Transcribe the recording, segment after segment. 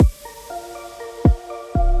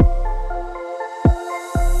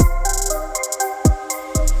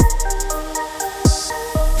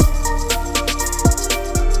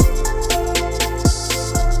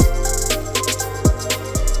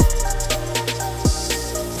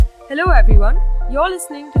Hello, everyone. You're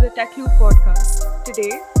listening to the Tech Loop podcast.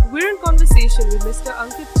 Today, we're in conversation with Mr.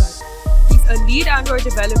 Ankit Garg. He's a lead Android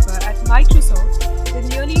developer at Microsoft with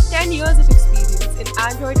nearly 10 years of experience in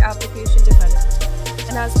Android application development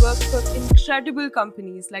and has worked for incredible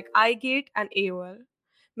companies like iGate and AOL.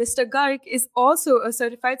 Mr. Garg is also a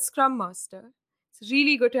certified Scrum Master. It's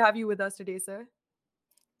really good to have you with us today, sir.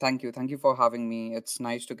 Thank you. Thank you for having me. It's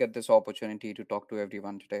nice to get this opportunity to talk to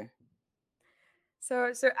everyone today.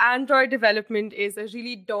 So Android development is a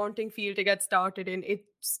really daunting field to get started in. It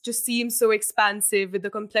just seems so expansive with the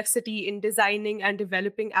complexity in designing and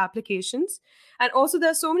developing applications. And also,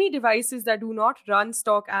 there are so many devices that do not run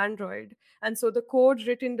stock Android. And so the code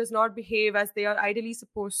written does not behave as they are ideally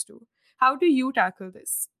supposed to. How do you tackle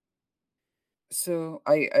this? So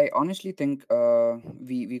I honestly think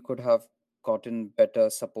we could have gotten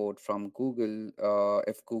better support from Google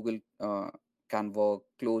if Google can work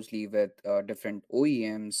closely with different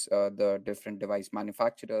OEMs, the different device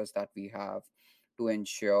manufacturers that we have, to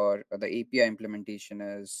ensure the API implementation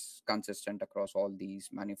is consistent across all these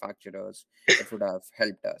manufacturers. It would have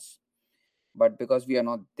helped us. But because we are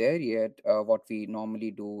not there yet, what we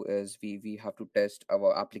normally do is we have to test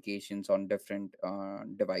our applications on different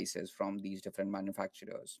devices from these different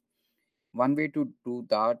manufacturers. One way to do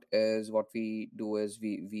that is what we do is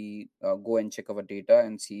we go and check our data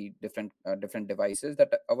and see different devices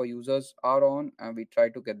that our users are on, and we try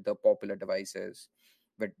to get the popular devices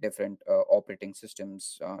with different operating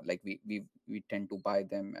systems. Like we tend to buy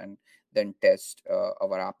them and then test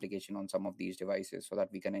our application on some of these devices so that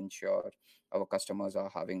we can ensure our customers are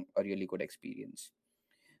having a really good experience.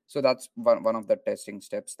 So that's one of the testing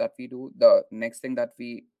steps that we do. The next thing that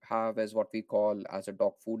we have is what we call as a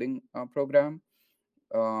dog fooding program.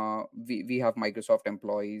 We have Microsoft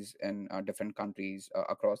employees in different countries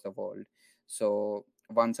across the world. So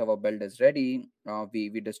once our build is ready,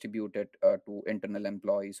 we distribute it to internal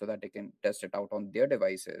employees so that they can test it out on their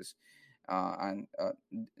devices. And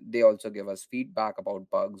they also give us feedback about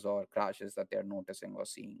bugs or crashes that they're noticing or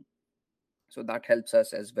seeing. So that helps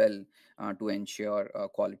us as well to ensure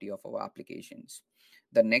quality of our applications.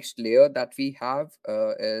 The next layer that we have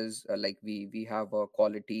is like we have a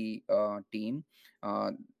quality team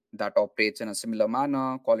uh, that operates in a similar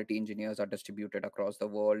manner. Quality engineers are distributed across the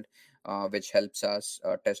world, which helps us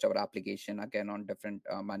test our application again on different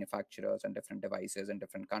manufacturers and different devices in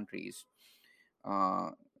different countries. uh,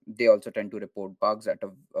 they also tend to report bugs at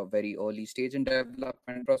a very early stage in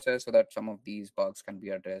development process so that some of these bugs can be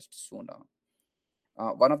addressed sooner.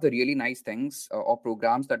 One of the really nice things or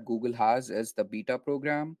programs that Google has is the beta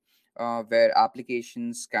program, where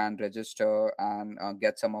applications can register and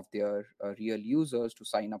get some of their real users to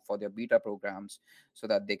sign up for their beta programs so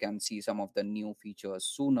that they can see some of the new features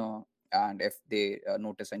sooner. And if they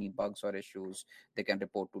notice any bugs or issues, they can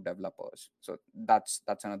report to developers. So that's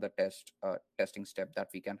another testing step that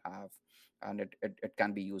we can have, and it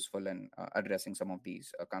can be useful in addressing some of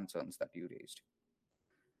these concerns that you raised.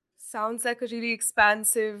 Sounds like a really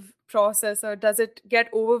expansive process, or does it get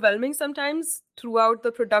overwhelming sometimes throughout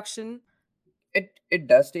the production? It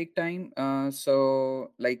does take time.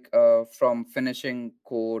 So like from finishing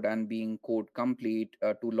code and being code complete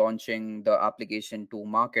to launching the application to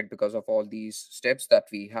market, because of all these steps that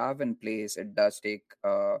we have in place, it does take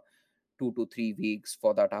 2 to 3 weeks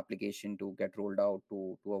for that application to get rolled out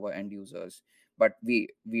to our end users. But we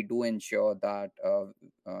do ensure that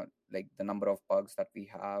like the number of bugs that we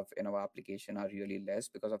have in our application are really less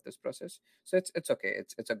because of this process. So it's okay.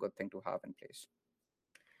 It's a good thing to have in place.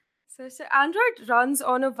 So Android runs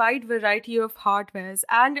on a wide variety of hardwares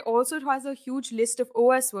and it also has a huge list of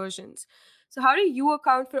OS versions. So, how do you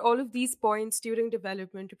account for all of these points during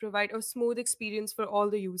development to provide a smooth experience for all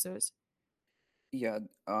the users? Yeah,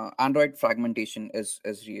 Android fragmentation is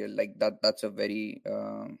real. Like that's a very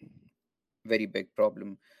big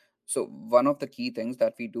problem. So one of the key things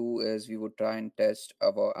that we do is we would try and test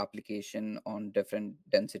our application on different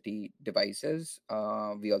density devices.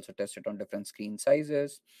 We also test it on different screen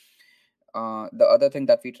sizes. The other thing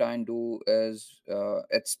that we try and do is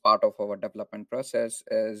it's part of our development process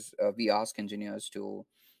is we ask engineers to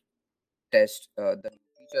test the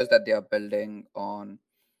features that they are building on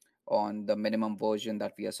the minimum version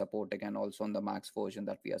that we are supporting and also on the max version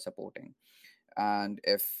that we are supporting. And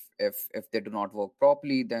if they do not work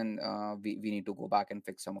properly, then we need to go back and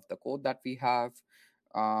fix some of the code that we have.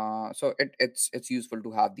 So it's useful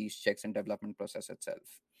to have these checks in development process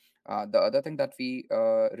itself. The other thing that we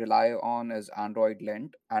rely on is Android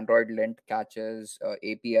Lint. Android Lint catches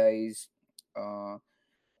APIs, uh,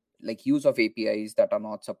 like use of APIs that are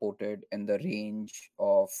not supported in the range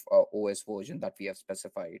of OS version that we have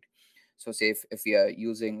specified. So say if we are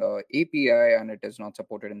using a API and it is not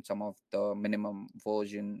supported in some of the minimum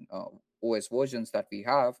version OS versions that we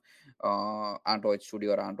have, Android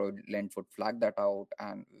Studio or Android Lent would flag that out,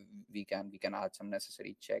 and we can add some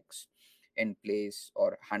necessary checks in place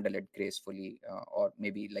or handle it gracefully, or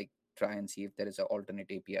maybe like try and see if there is an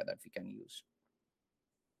alternate API that we can use.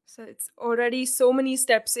 So it's already so many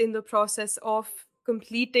steps in the process of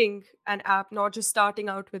completing an app, not just starting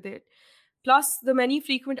out with it. Plus, the many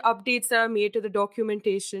frequent updates that are made to the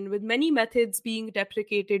documentation, with many methods being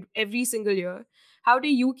deprecated every single year. How do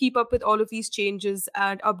you keep up with all of these changes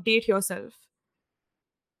and update yourself?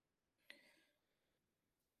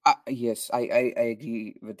 Yes, I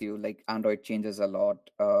agree with you. Like Android changes a lot.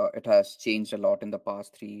 It has changed a lot in the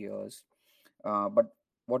past 3 years. But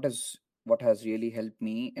what is what has really helped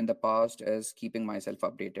me in the past is keeping myself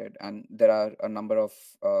updated, and there are a number of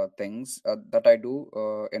things that I do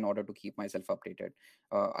in order to keep myself updated.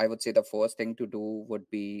 I would say the first thing to do would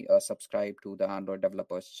be subscribe to the Android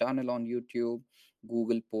developers channel on YouTube.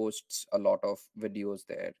 Google posts a lot of videos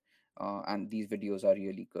there, and these videos are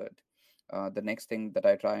really good. The next thing that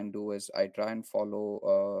I try and do is I try and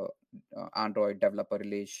follow Android developer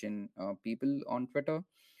relation people on Twitter.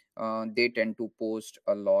 They tend to post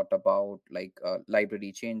a lot about like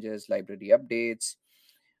library changes, library updates,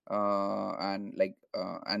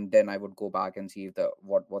 and then I would go back and see if the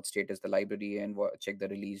what state is the library in, check the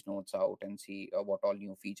release notes out, and see what all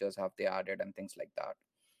new features have they added and things like that.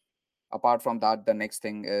 Apart from that, the next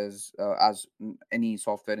thing is, any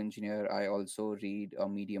software engineer, I also read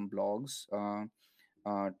Medium blogs,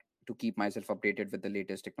 to keep myself updated with the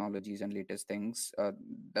latest technologies and latest things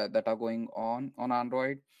that are going on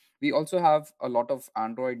Android. We also have a lot of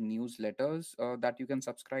Android newsletters that you can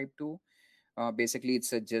subscribe to. Basically,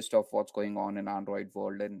 it's a gist of what's going on in Android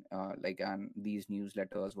world, and these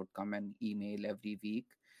newsletters would come and email every week.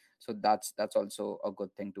 So that's also a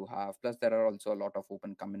good thing to have. Plus, there are also a lot of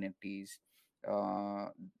open communities, uh,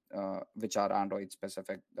 which are Android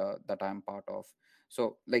specific, that I'm part of.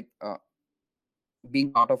 So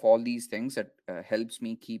being part of all these things, it helps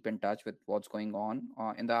me keep in touch with what's going on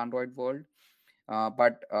in the Android world.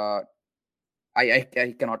 But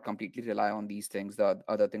I cannot completely rely on these things. The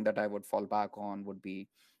other thing that I would fall back on would be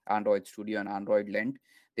Android Studio and Android Lent.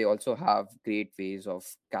 They also have great ways of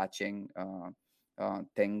catching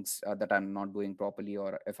things that I'm not doing properly,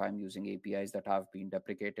 or if I'm using APIs that have been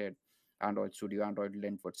deprecated. Android Studio, Android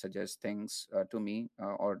Lent would suggest things to me,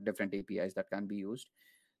 or different APIs that can be used.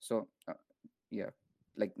 So yeah,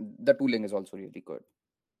 like the tooling is also really good.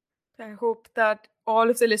 I hope that all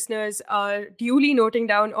of the listeners are duly noting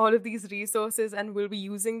down all of these resources and will be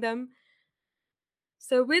using them.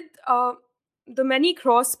 So, with the many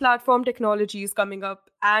cross platform technologies coming up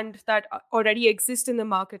and that already exist in the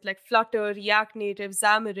market, like Flutter, React Native,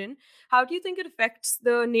 Xamarin, how do you think it affects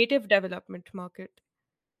the native development market?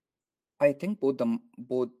 I think both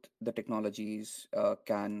the technologies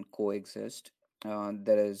can coexist.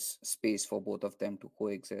 There is space for both of them to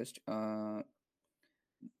coexist.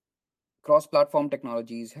 Cross-platform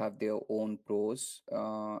technologies have their own pros,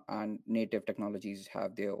 and native technologies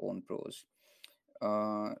have their own pros.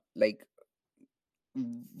 Like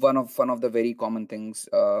one of the very common things,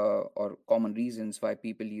 or common reasons why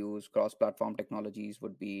people use cross-platform technologies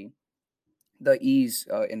would be the ease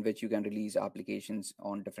in which you can release applications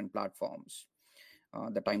on different platforms.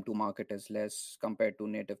 The time to market is less compared to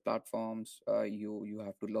native platforms. You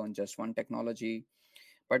have to learn just one technology,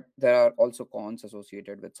 but there are also cons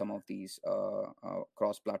associated with some of these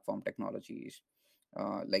cross-platform technologies.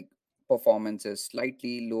 Like performance is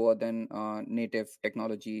slightly lower than native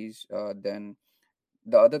technologies. Then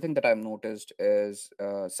the other thing that I've noticed is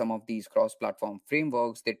some of these cross-platform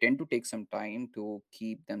frameworks, they tend to take some time to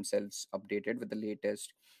keep themselves updated with the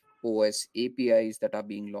latest OS APIs that are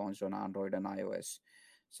being launched on Android and iOS.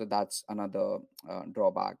 So that's another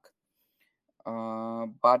drawback.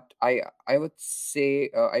 But I would say,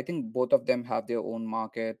 I think both of them have their own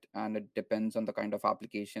market, and it depends on the kind of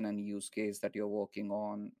application and use case that you're working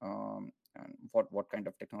on, and what kind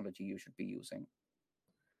of technology you should be using.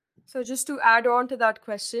 So, just to add on to that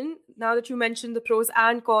question, now that you mentioned the pros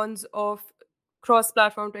and cons of cross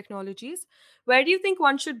platform technologies, where do you think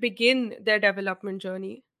one should begin their development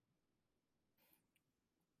journey?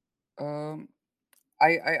 Um,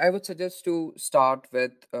 I would suggest to start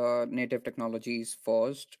with native technologies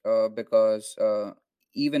first, because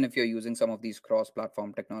even if you're using some of these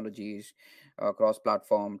cross-platform technologies,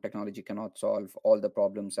 cross-platform technology cannot solve all the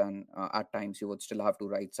problems, and at times you would still have to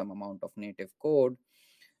write some amount of native code.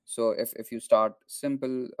 So if you start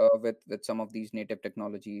simple with some of these native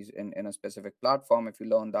technologies in a specific platform, if you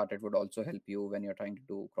learn that, it would also help you when you're trying to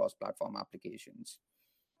do cross platform applications.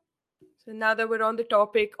 So now that we're on the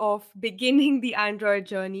topic of beginning the Android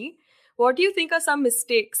journey, what do you think are some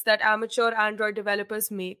mistakes that amateur Android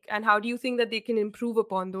developers make, and how do you think that they can improve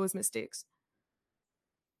upon those mistakes?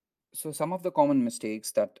 So some of the common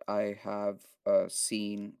mistakes that I have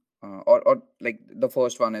seen, or like the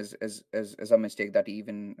first one is a mistake that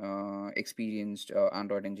even experienced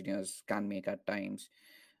Android engineers can make at times,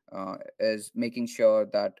 is making sure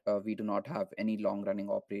that we do not have any long running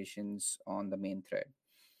operations on the main thread.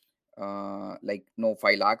 Like no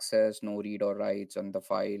file access, no read or writes on the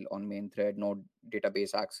file on main thread, no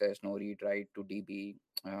database access, no read write to DB.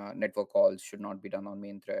 Network calls should not be done on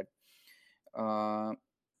main thread. Uh,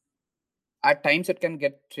 at times it can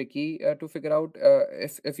get tricky to figure out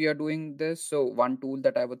if you're doing this. So one tool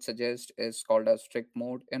that I would suggest is called as strict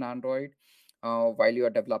mode in Android. While you are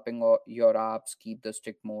developing your apps, keep the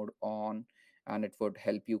strict mode on, and it would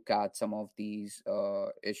help you catch some of these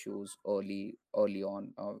issues early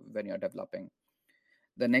on when you're developing.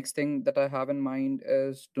 The next thing that I have in mind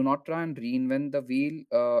is do not try and reinvent the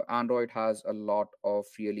wheel. Android has a lot of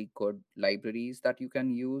really good libraries that you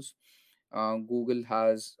can use. Google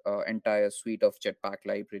has entire suite of Jetpack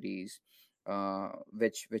libraries,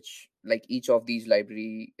 which like each of these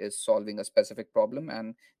library is solving a specific problem,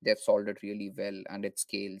 and they've solved it really well, and it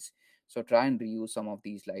scales. So try and reuse some of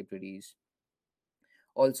these libraries.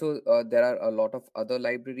 Also, there are a lot of other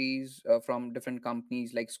libraries from different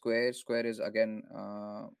companies like Square is again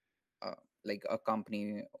uh, like a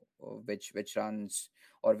company which runs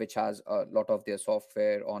or which has a lot of their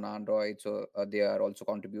software on Android, so they are also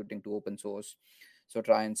contributing to open source. So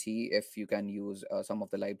try and see if you can use some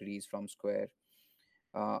of the libraries from Square.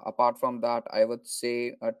 Apart from that, I would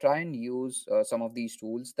say try and use some of these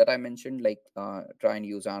tools that I mentioned, like try and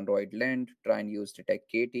use Android Lint, try and use Detect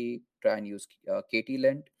KT, try and use KT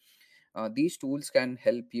Lint. These tools can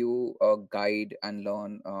help you guide and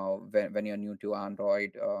learn when you're new to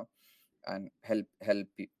Android, and help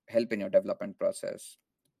in your development process.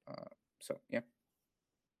 So yeah.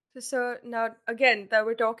 So, now again, that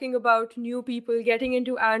we're talking about new people getting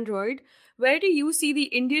into Android, where do you see the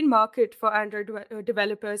Indian market for Android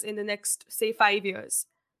developers in the next, say, 5 years?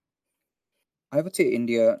 I would say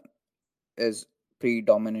India is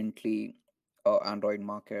predominantly Android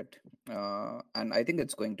market, and I think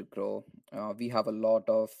it's going to grow. We have a lot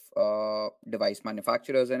of device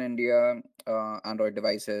manufacturers in India. Android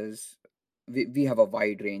devices. We have a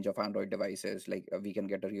wide range of Android devices. Like we can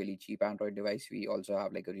get a really cheap Android device. We also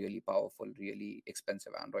have like a really powerful, really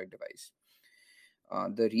expensive Android device.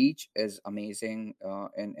 The reach is amazing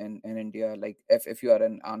in India. Like if you are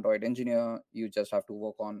an Android engineer, you just have to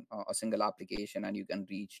work on a single application, and you can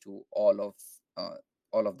reach to uh,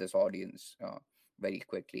 all of this audience very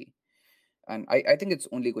quickly. And I think it's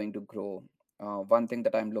only going to grow. One thing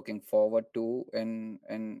that I'm looking forward to in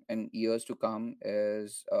years to come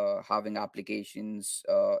is having applications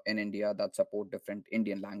in India that support different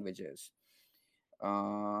Indian languages.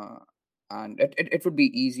 uh, and it would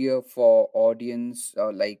be easier for audience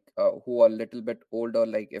who are a little bit older.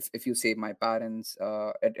 Like if you say my parents,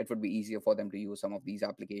 it would be easier for them to use some of these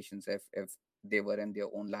applications if they were in their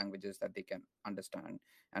own languages that they can understand,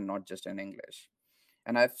 and not just in English.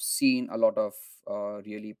 And I've seen a lot of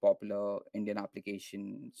really popular Indian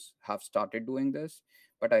applications have started doing this,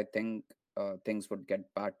 but I think things would get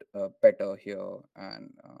better here.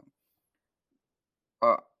 And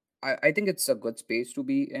uh, I think it's a good space to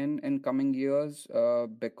be in coming years,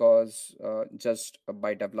 because just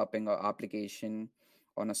by developing an application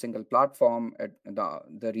on a single platform,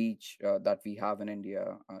 the reach that we have in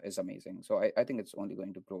India is amazing. So I think it's only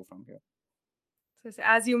going to grow from here. So,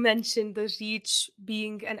 as you mentioned, the reach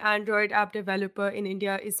being an Android app developer in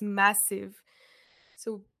India is massive.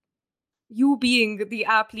 So, you being the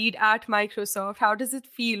app lead at Microsoft, how does it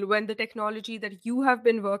feel when the technology that you have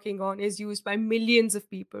been working on is used by millions of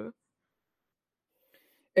people?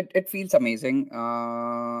 It feels amazing.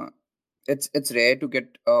 It's rare to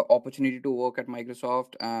get opportunity to work at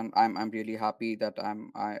Microsoft, and I'm really happy that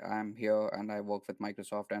I'm here and I work with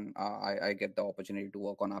Microsoft, and I get the opportunity to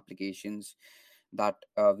work on applications that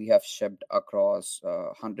we have shipped across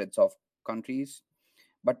hundreds of countries.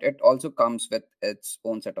 But it also comes with its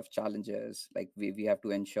own set of challenges. Like we have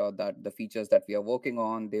to ensure that the features that we are working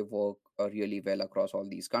on, they work really well across all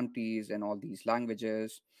these countries and all these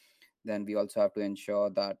languages. Then we also have to ensure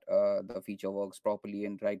that the feature works properly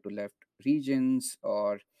in right to left regions,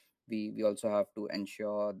 or we also have to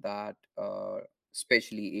ensure that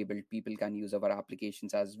specially abled people can use our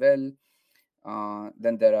applications as well.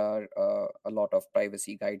 Then there are a lot of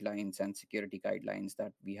privacy guidelines and security guidelines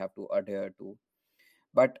that we have to adhere to.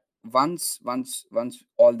 But once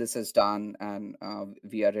all this is done, and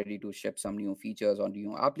we are ready to ship some new features or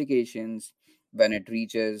new applications, when it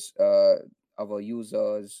reaches our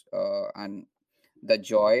users, and the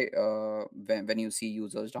joy when you see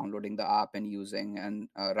users downloading the app and using and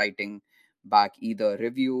writing back either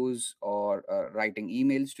reviews or writing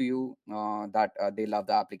emails to you, that they love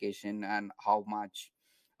the application and how much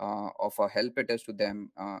of a help it is to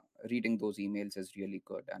them, reading those emails is really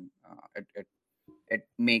good, and it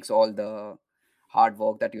makes all the hard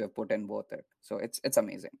work that you have put in worth it. So it's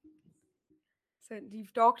amazing. So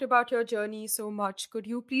you've talked about your journey so much. Could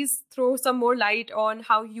you please throw some more light on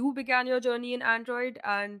how you began your journey in Android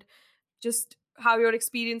and just how your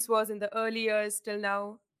experience was in the early years till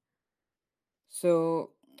now?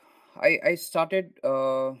 So I started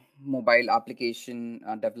mobile application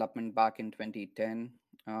development back in 2010.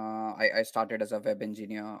 I started as a web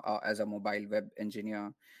engineer, as a mobile web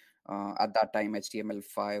engineer. At that time,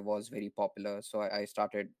 HTML5 was very popular, so I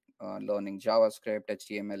started learning JavaScript,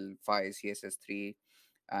 HTML5, CSS3,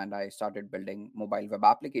 and I started building mobile web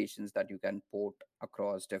applications that you can port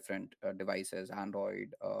across different devices,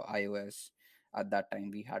 Android, iOS. At that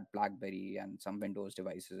time, we had BlackBerry and some Windows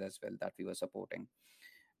devices as well that we were supporting.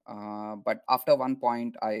 But after one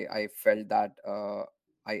point, I felt that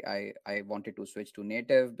I wanted to switch to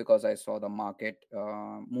native because I saw the market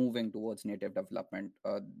moving towards native development.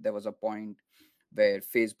 There was a point where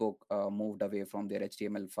Facebook moved away from their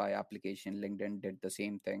HTML5 application. LinkedIn did the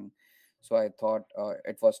same thing. So I thought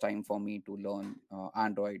it was time for me to learn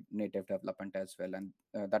Android native development as well, and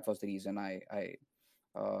that was the reason I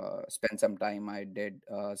spent some time. I did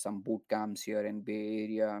some boot camps here in Bay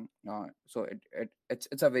Area. So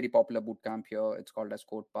it's a very popular boot camp here. It's called as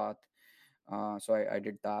Code Path. So I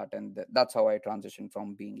did that, and that's how I transitioned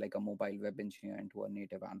from being like a mobile web engineer into a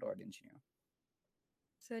native Android engineer.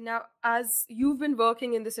 So now, as you've been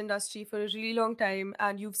working in this industry for a really long time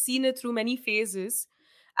and you've seen it through many phases,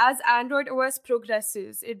 as Android OS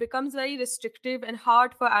progresses, it becomes very restrictive and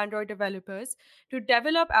hard for Android developers to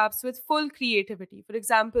develop apps with full creativity. For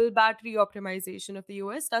example, battery optimization of the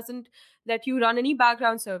OS doesn't let you run any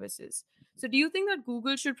background services. So, do you think that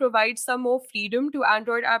Google should provide some more freedom to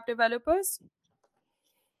Android app developers?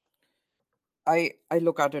 I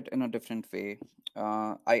look at it in a different way.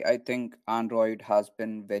 I think Android has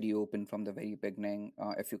been very open from the very beginning.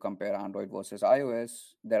 If you compare Android versus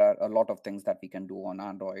iOS, there are a lot of things that we can do on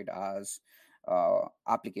Android as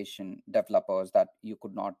application developers that you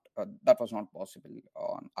could not, that was not possible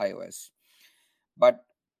on iOS. But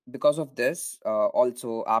because of this,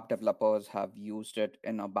 also app developers have used it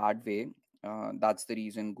in a bad way. That's the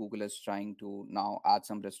reason Google is trying to now add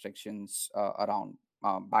some restrictions around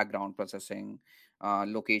background processing,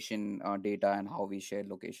 location data, and how we share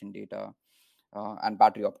location data, and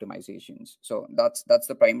battery optimizations. So that's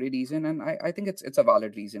the primary reason, and I think it's a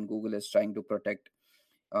valid reason. Google is trying to protect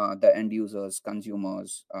the end users,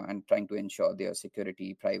 consumers, and trying to ensure their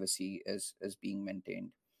security, privacy is being maintained.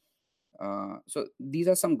 So these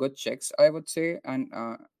are some good checks, I would say, and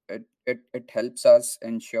it helps us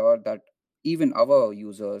ensure that even our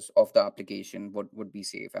users of the application would be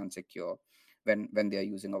safe and secure when they are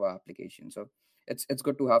using our application. So it's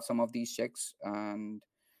good to have some of these checks, and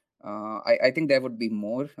I think there would be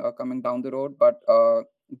more coming down the road, but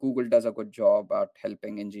Google does a good job at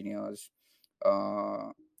helping engineers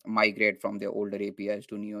uh, migrate from their older APIs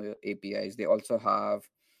to new APIs. They also have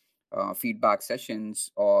feedback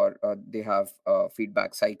sessions, or they have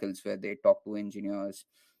feedback cycles where they talk to engineers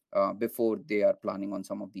before they are planning on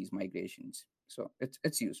some of these migrations. So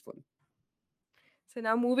it's useful. So,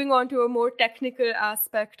 now moving on to a more technical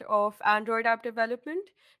aspect of Android app development,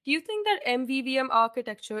 do you think that MVVM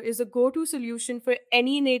architecture is a go to solution for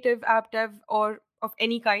any native app dev or of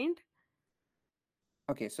any kind?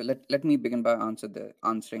 Okay, so let me begin by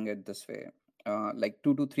answering it this way. Like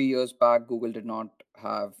 2 to 3 years back, Google did not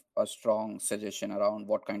have a strong suggestion around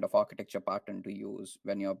what kind of architecture pattern to use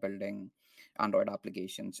when you're building Android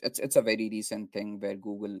applications. It's a very recent thing where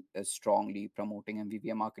Google is strongly promoting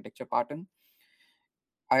MVVM architecture pattern.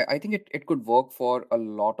 I think it could work for a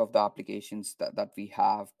lot of the applications that we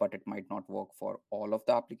have, but it might not work for all of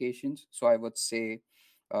the applications. So I would say,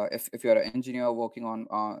 if you're an engineer working on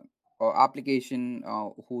application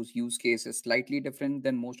whose use case is slightly different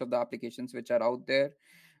than most of the applications which are out there,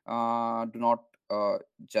 do not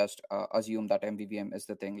just assume that MVVM is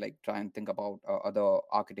the thing. Like, try and think about other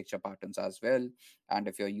architecture patterns as well. And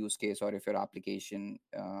if your use case or if your application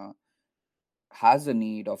has a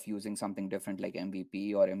need of using something different like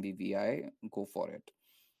MVP or MVVI, go for it.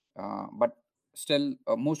 But still,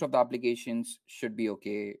 most of the applications should be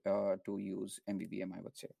okay to use MVVM, I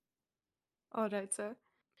would say. All right, sir.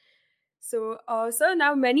 So, sir,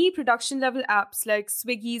 now many production level apps like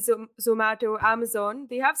Swiggy, Zomato, Amazon,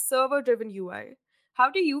 they have server driven UI. How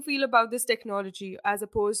do you feel about this technology as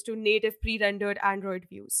opposed to native pre rendered Android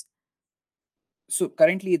views? So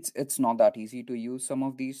currently, it's not that easy to use some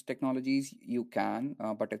of these technologies. You can,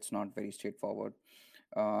 but it's not very straightforward.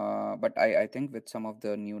 But I think with some of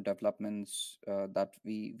the new developments that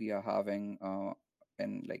we are having,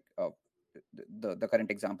 in like the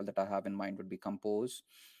current example that I have in mind would be Compose,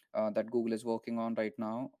 that Google is working on right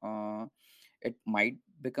now. It might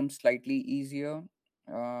become slightly easier,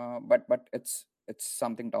 but it's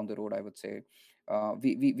something down the road, I would say.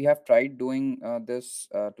 We have tried doing this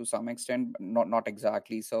to some extent, not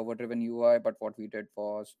exactly server driven UI, but what we did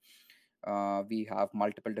was, we have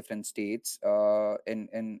multiple different states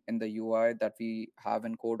in the UI that we have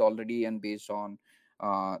in code already, and based on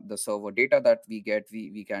the server data that we get,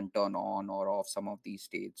 we can turn on or off some of these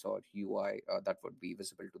states or UI that would be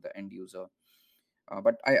visible to the end user.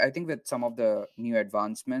 But I think with some of the new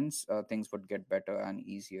advancements, things would get better and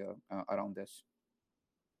easier around this.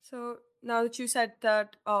 So, now that you said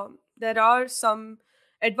that there are some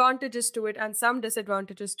advantages to it and some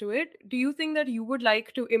disadvantages to it, do you think that you would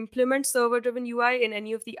like to implement server driven UI in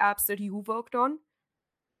any of the apps that you worked on?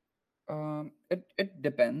 It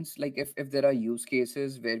depends. Like if there are use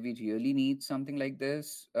cases where we really need something like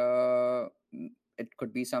this, it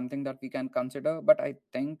could be something that we can consider. But I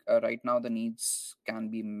think right now the needs can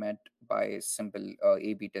be met by simple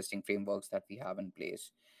A/B testing frameworks that we have in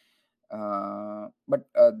place. But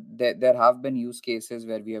there have been use cases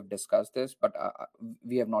where we have discussed this, but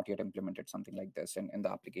we have not yet implemented something like this in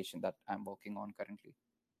the application that I'm working on currently.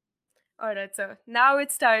 All right, so now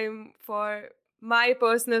it's time for my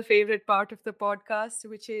personal favorite part of the podcast,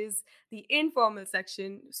 which is the informal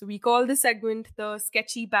section. So we call this segment the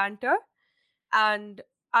sketchy banter. And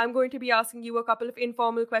I'm going to be asking you a couple of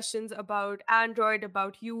informal questions about Android,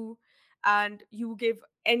 about you, and you give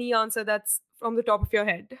any answer that's from the top of your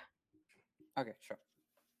head. Okay, sure.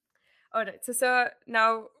 All right, so sir,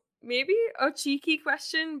 now maybe a cheeky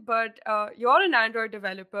question, but you're an Android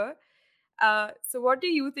developer. So, what do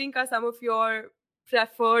you think are some of your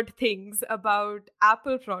preferred things about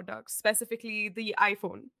Apple products, specifically the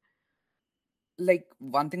iPhone? Like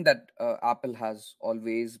one thing that Apple has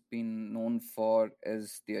always been known for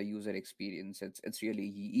is their user experience. It's really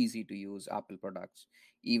easy to use Apple products.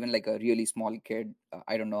 Even like a really small kid,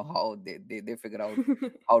 I don't know how they figure out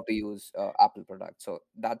how to use Apple products. So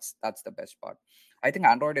that's the best part. I think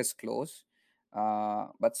Android is close,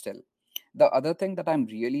 but still. The other thing that I'm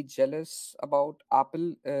really jealous about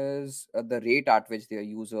Apple is the rate at which their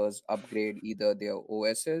users upgrade either their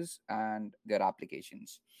OSs and their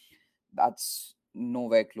applications. That's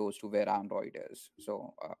nowhere close to where Android is.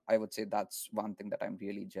 So I would say that's one thing that I'm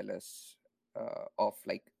really jealous of,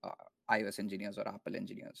 like iOS engineers or Apple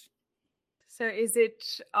engineers. So, is it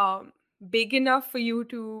big enough for you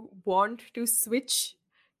to want to switch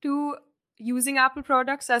to using Apple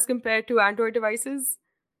products as compared to Android devices?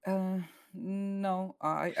 No,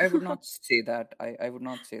 I would not say that. I would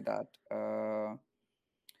not say that.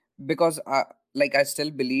 Because like I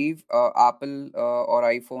still believe Apple or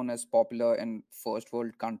iPhone is popular in first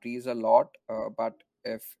world countries a lot, but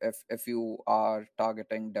if you are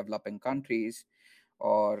targeting developing countries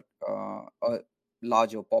or a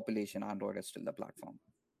larger population, Android is still the platform.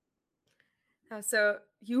 So,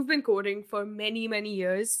 you've been coding for many, many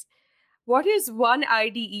years. What is one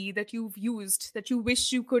IDE that you've used that you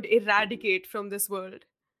wish you could eradicate from this world?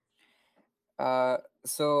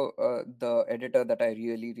 The editor that I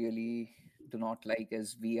really do not like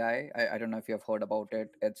is VI. I don't know if you have heard about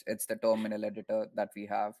it. It's the terminal editor that we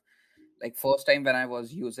have. Like first time when I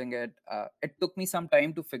was using it, it took me some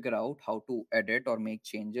time to figure out how to edit or make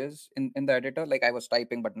changes in the editor. Like I was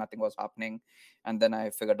typing but nothing was happening, and then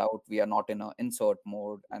I figured out we are not in a insert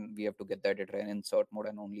mode and we have to get the editor in insert mode,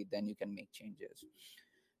 and only then you can make changes.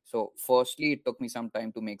 So firstly it took me some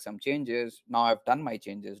time to make some changes. Now I've done my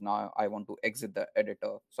changes. Now I want to exit the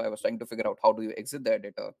editor. So I was trying to figure out how do you exit the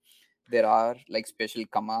editor. There are like special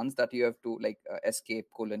commands that you have to, like escape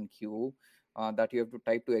colon q, that you have to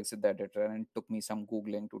type to exit the editor, and it took me some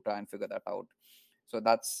googling to try and figure that out. So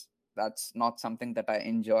that's not something that I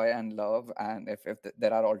enjoy and love. And if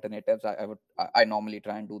there are alternatives, I normally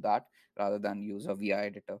try and do that rather than use a vi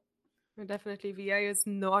editor. Definitely, VI is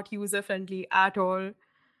not user friendly at all.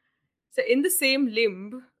 So, in the same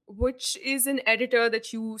limb, which is an editor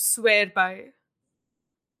that you swear by?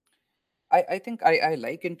 I think I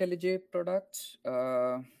like IntelliJ products.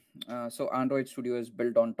 So Android Studio is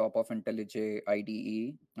built on top of IntelliJ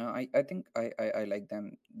IDE. I think I like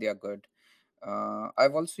them. They are good.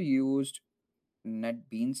 I've also used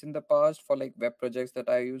NetBeans in the past for like web projects that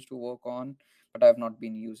I used to work on, but I've not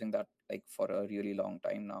been using that like for a really long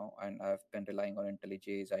time now, and I've been relying on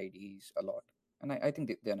IntelliJ's IDs a lot, and I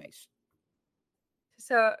think they're nice.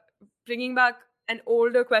 So, bringing back an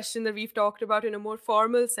older question that we've talked about in a more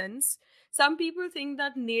formal sense, some people think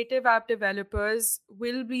that native app developers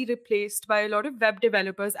will be replaced by a lot of web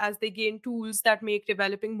developers as they gain tools that make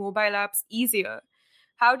developing mobile apps easier.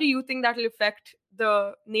 How do you think that will affect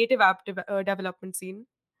the native app development scene?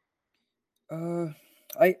 Uh,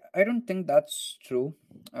 I don't think that's true.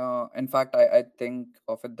 In fact, I think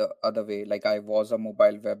of it the other way. Like I was a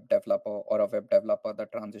mobile web developer or a web developer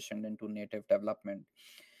that transitioned into native development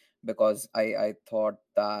because I thought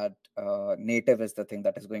that native is the thing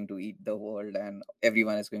that is going to eat the world and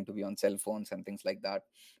everyone is going to be on cell phones and things like that.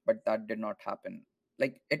 But that did not happen.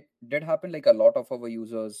 Like it did happen. Like a lot of our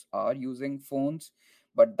users are using phones,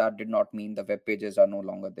 but that did not mean the web pages are no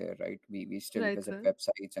longer there, right? We still Right, visit sir.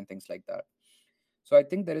 websites and things like that. So I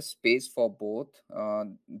think there is space for both.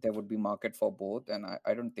 There would be market for both, and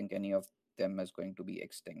I don't think any of them is going to be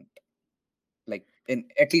extinct. Like in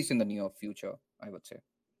at least in the near future, I would say.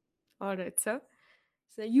 All right, sir.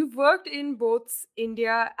 So you've worked in both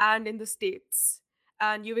India and in the States,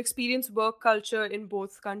 and you've experienced work culture in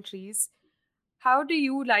both countries. How do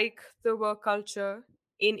you like the work culture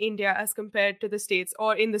in India as compared to the States,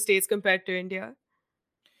 or in the States compared to India?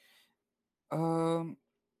 Um,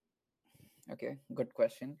 Okay, good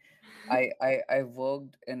question. I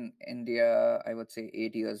worked in India, I would say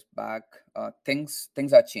 8 years back. Things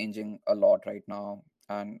are changing a lot right now,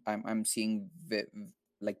 and I'm seeing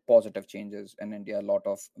like positive changes in India.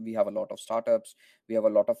 We have a lot of startups. We have a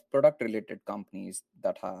lot of product related companies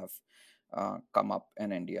that have come up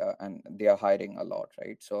in India, and they are hiring a lot,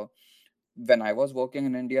 right? So when I was working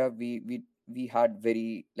in India, we had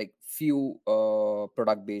very like few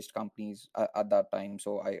product based companies at that time.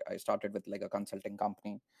 So I started with like a consulting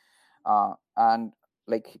company, and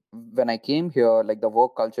like when I came here, like the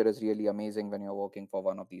work culture is really amazing when you're working for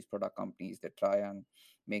one of these product companies. They try and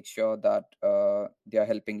make sure that they are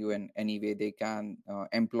helping you in any way they can.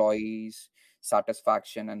 Employees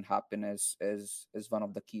satisfaction and happiness is one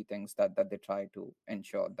of the key things that they try to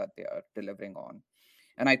ensure that they are delivering on.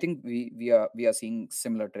 And I think we are seeing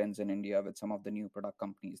similar trends in India with some of the new product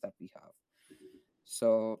companies that we have.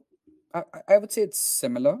 So I would say it's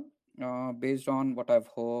similar based on what I've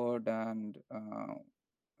heard and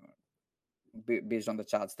based on the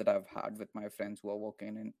chats that I've had with my friends who are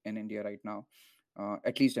working in India right now,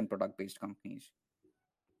 at least in product based companies.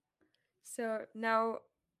 So now,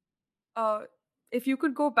 uh, if you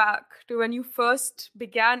could go back to when you first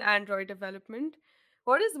began Android development,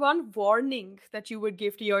 what is one warning that you would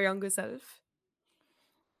give to your younger self?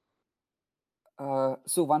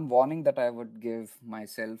 So one warning that I would give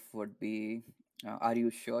myself would be, are you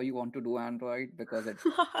sure you want to do Android? Because it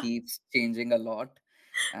keeps changing a lot,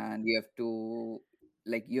 and you have to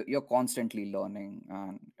like you're constantly learning,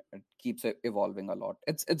 and it keeps evolving a lot.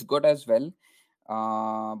 It's good as well,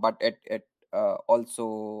 but it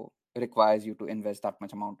also requires you to invest that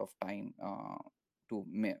much amount of time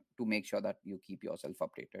to make sure that you keep yourself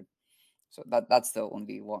updated. So that's the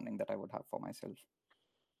only warning that I would have for myself.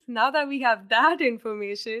 Now that we have that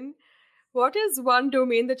information, what is one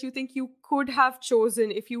domain that you think you could have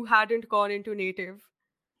chosen if you hadn't gone into native?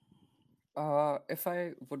 If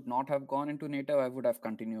I would not have gone into native, I would have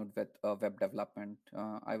continued with web development.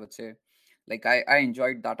 I would say, like I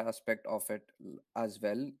enjoyed that aspect of it as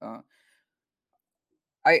well.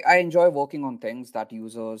 I enjoy working on things that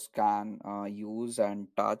users can use and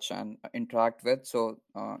touch and interact with. So,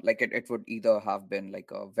 like it would either have been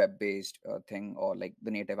like a web-based thing or like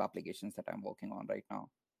the native applications that I'm working on right now.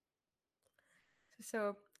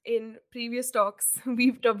 So, in previous talks,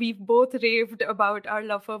 we've both raved about our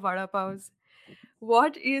love for vada paos.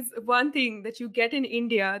 What is one thing that you get in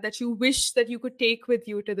India that you wish that you could take with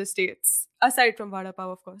you to the States, aside from vada pav,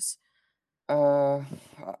 of course? Uh,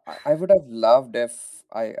 I would have loved if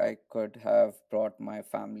I could have brought my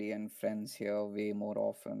family and friends here way more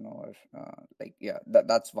often, or like yeah,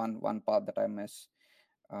 that's one part that I miss.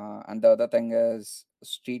 And the other thing is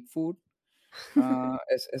street food.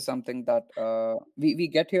 Is something that we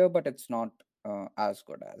get here, but it's not as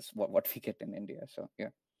good as what we get in India. So yeah.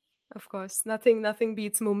 Of course, nothing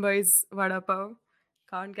beats Mumbai's vada pav.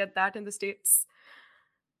 Can't get that in the States.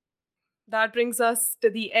 That brings us to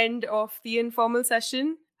the end of the informal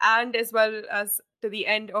session and as well as to the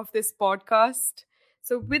end of this podcast.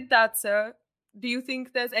 So, with that, sir, do you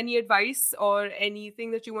think there's any advice or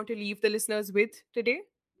anything that you want to leave the listeners with today?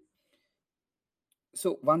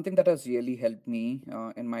 So one thing that has really helped me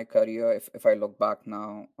in my career, if I look back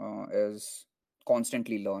now, is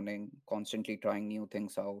constantly learning, constantly trying new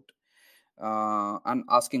things out, and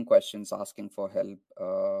asking questions, asking for help,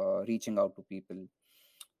 reaching out to people.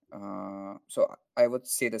 So I would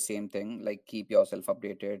say the same thing, like keep yourself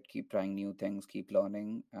updated, keep trying new things, keep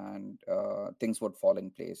learning, and things would fall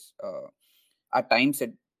in place. At times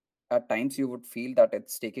it at times you would feel that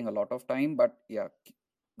it's taking a lot of time, but yeah,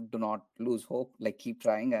 do not lose hope, like keep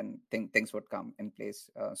trying, and think things would come in place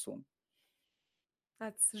soon.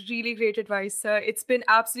 That's really great advice, sir. It's been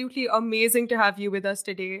absolutely amazing to have you with us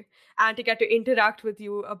today and to get to interact with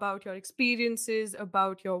you about your experiences,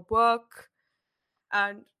 about your work.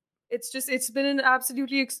 And it's been an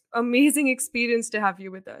absolutely amazing experience to have you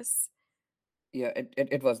with us. Yeah,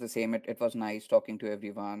 it was the same. It was nice talking to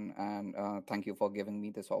everyone, and thank you for giving me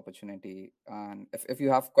this opportunity. And if you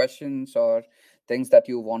have questions or things that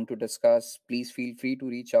you want to discuss, please feel free to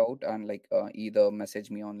reach out and like either message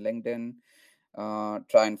me on LinkedIn,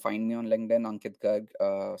 try and find me on LinkedIn, Ankit Garg,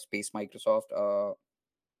 space Microsoft.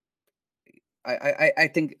 I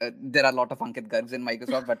think there are a lot of Ankit Gargs in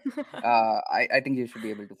Microsoft, but I think you should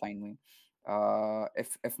be able to find me.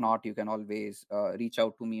 If not, you can always reach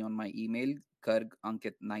out to me on my email,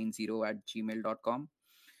 gargankit90@gmail.com.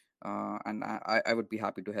 And I would be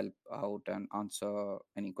happy to help out and answer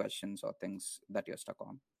any questions or things that you're stuck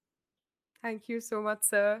on. Thank you so much,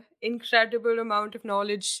 sir. Incredible amount of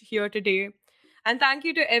knowledge here today. And thank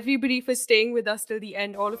you to everybody for staying with us till the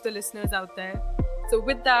end, all of the listeners out there. So,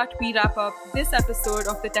 with that, we wrap up this episode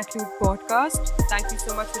of the Tech Loop podcast. Thank you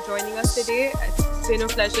so much for joining us today. It's been a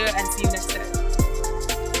pleasure, and see you next time.